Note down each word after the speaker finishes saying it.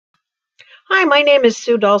Hi, my name is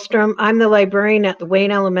Sue Dahlstrom. I'm the librarian at the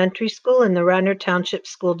Wayne Elementary School in the Radnor Township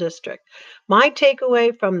School District. My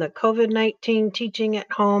takeaway from the COVID-19 teaching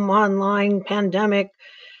at home online pandemic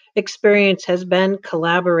experience has been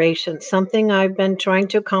collaboration, something I've been trying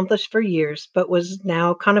to accomplish for years, but was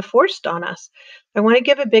now kind of forced on us. I want to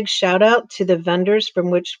give a big shout out to the vendors from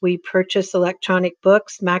which we purchase electronic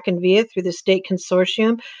books, Mac and Via through the state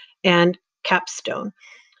consortium, and Capstone.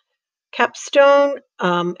 Capstone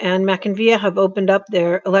and McAnvia have opened up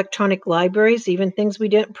their electronic libraries, even things we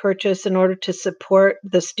didn't purchase, in order to support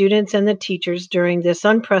the students and the teachers during this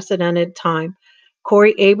unprecedented time.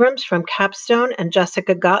 Corey Abrams from Capstone and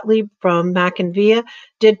Jessica Gottlieb from McAnvia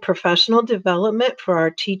did professional development for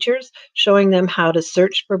our teachers, showing them how to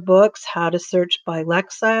search for books, how to search by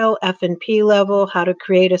Lexile, F&P level, how to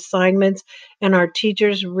create assignments, and our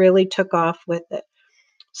teachers really took off with it.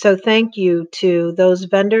 So thank you to those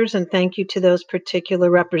vendors and thank you to those particular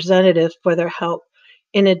representatives for their help.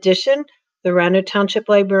 In addition, the Radnor Township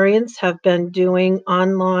librarians have been doing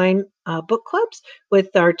online book clubs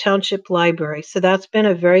with our township library. So that's been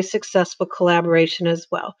a very successful collaboration as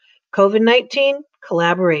well. COVID-19,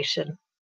 collaboration.